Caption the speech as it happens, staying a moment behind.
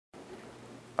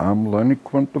I'm Lenny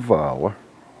Quintavalla.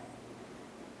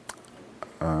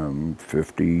 I'm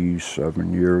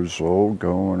 57 years old,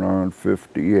 going on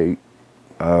 58.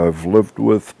 I've lived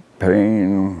with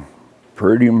pain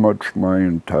pretty much my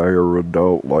entire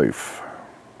adult life.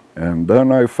 And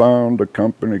then I found a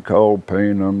company called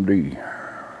PainMD.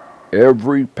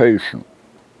 Every patient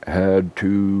had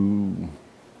to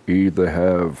either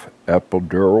have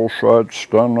epidural shots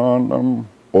done on them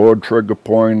or trigger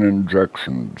point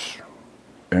injections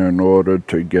in order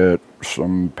to get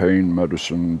some pain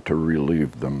medicine to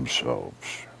relieve themselves.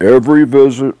 Every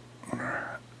visit,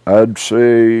 I'd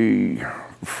say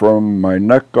from my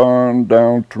neck on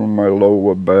down to my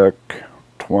lower back,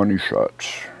 20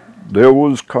 shots. There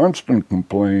was constant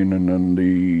complaining in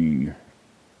the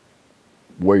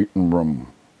waiting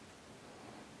room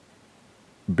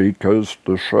because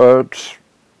the shots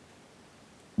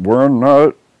were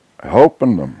not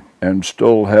helping them, and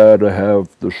still had to have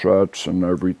the shots and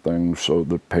everything so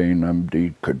that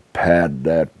PainMD could pad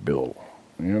that bill.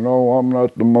 You know, I'm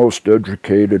not the most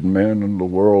educated man in the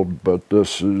world, but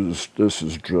this is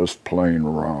just plain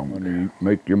wrong.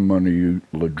 Make your money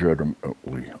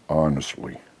legitimately,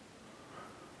 honestly.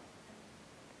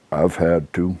 I've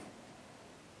had to.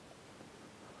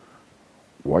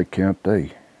 Why can't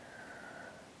they?